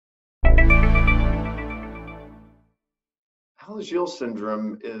Alagille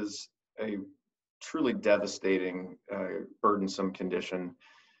syndrome is a truly devastating, burdensome condition.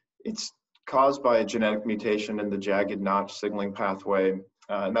 It's caused by a genetic mutation in the jagged notch signaling pathway,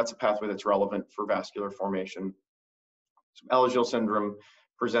 and that's a pathway that's relevant for vascular formation. So Alagille syndrome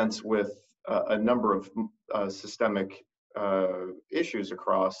presents with a number of systemic issues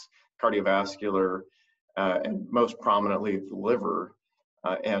across cardiovascular and most prominently the liver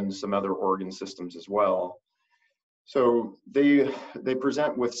and some other organ systems as well. So they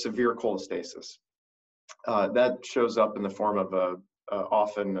present with severe cholestasis. That shows up in the form of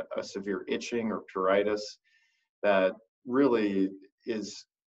often a severe itching or pruritus that really is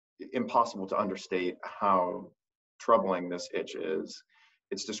impossible to understate how troubling this itch is.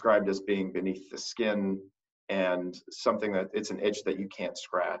 It's described as being beneath the skin and something that it's an itch that you can't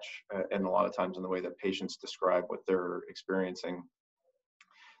scratch, and a lot of times in the way that patients describe what they're experiencing.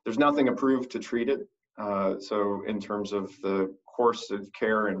 There's nothing approved to treat it. So in terms of the course of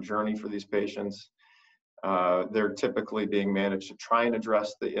care and journey for these patients, they're typically being managed to try and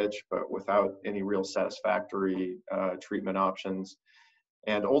address the itch, but without any real satisfactory treatment options.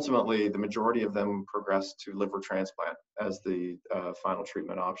 And ultimately, the majority of them progress to liver transplant as the final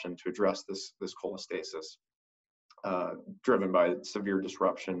treatment option to address this cholestasis, driven by severe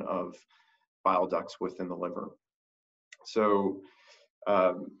disruption of bile ducts within the liver. So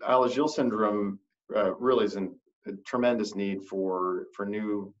Alagille syndrome really is in a tremendous need for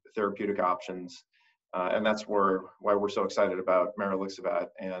new therapeutic options. And that's why we're so excited about Maralixibat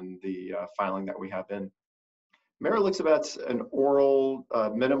and the filing that we have in. Maralixibat's an oral,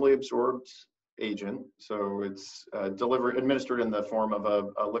 minimally absorbed agent. So it's administered in the form of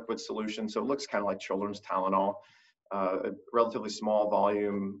a liquid solution. So it looks kind of like children's Tylenol. A relatively small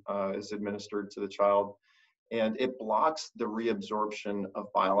volume is administered to the child. And it blocks the reabsorption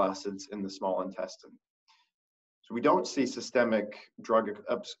of bile acids in the small intestine. So we don't see systemic drug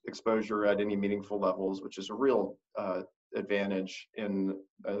exposure at any meaningful levels, which is a real advantage in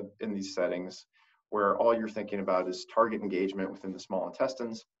these settings where all you're thinking about is target engagement within the small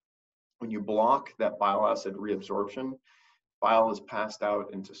intestines. When you block that bile acid reabsorption, bile is passed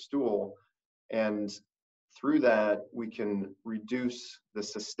out into stool, and through that, we can reduce the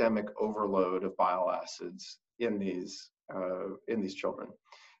systemic overload of bile acids in these children.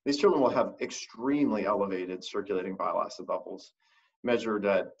 These children will have extremely elevated circulating bile acid levels, measured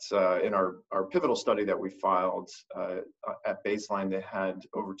at, in our pivotal study that we filed at baseline, they had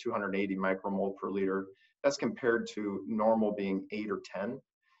over 280 micromole per liter. That's compared to normal being 8 or 10.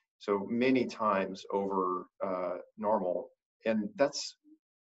 So many times over normal. And that's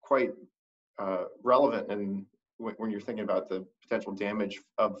quite relevant and when you're thinking about the potential damage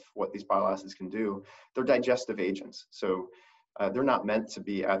of what these bile acids can do. They're digestive agents. So they're not meant to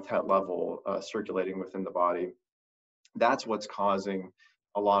be at that level circulating within the body. That's what's causing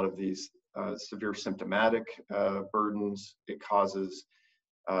a lot of these severe symptomatic burdens. It causes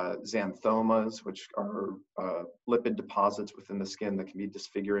xanthomas, which are lipid deposits within the skin that can be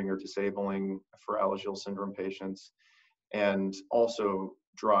disfiguring or disabling for Alagille syndrome patients, and also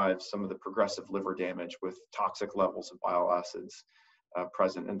drives some of the progressive liver damage with toxic levels of bile acids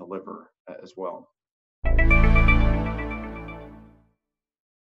present in the liver as well.